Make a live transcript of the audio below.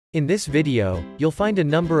In this video, you'll find a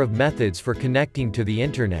number of methods for connecting to the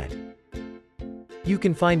internet. You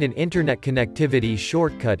can find an internet connectivity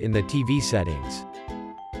shortcut in the TV settings.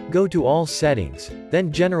 Go to All Settings,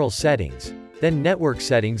 then General Settings, then Network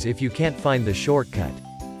Settings if you can't find the shortcut.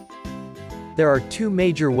 There are two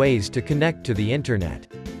major ways to connect to the internet.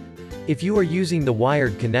 If you are using the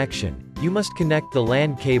wired connection, you must connect the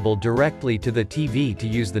LAN cable directly to the TV to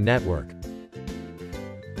use the network.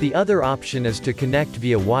 The other option is to connect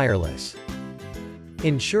via wireless.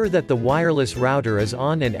 Ensure that the wireless router is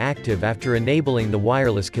on and active after enabling the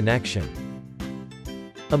wireless connection.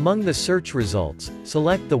 Among the search results,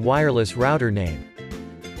 select the wireless router name.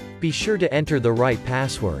 Be sure to enter the right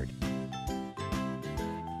password.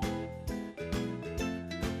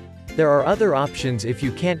 There are other options if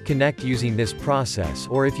you can't connect using this process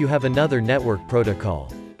or if you have another network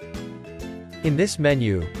protocol. In this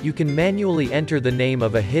menu, you can manually enter the name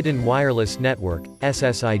of a hidden wireless network,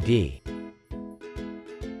 SSID.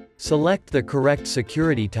 Select the correct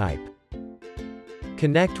security type.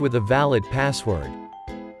 Connect with a valid password.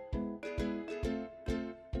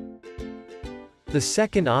 The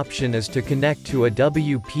second option is to connect to a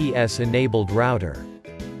WPS-enabled router.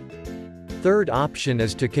 Third option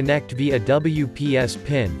is to connect via WPS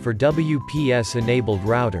pin for WPS-enabled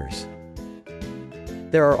routers.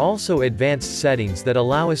 There are also advanced settings that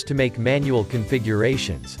allow us to make manual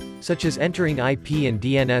configurations, such as entering IP and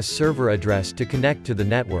DNS server address to connect to the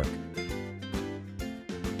network.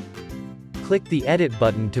 Click the Edit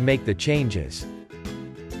button to make the changes.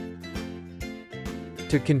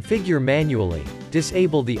 To configure manually,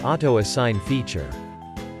 disable the Auto Assign feature.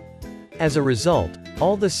 As a result,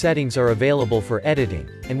 all the settings are available for editing,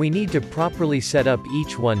 and we need to properly set up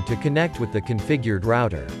each one to connect with the configured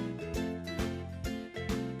router.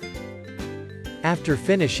 After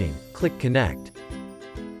finishing, click Connect.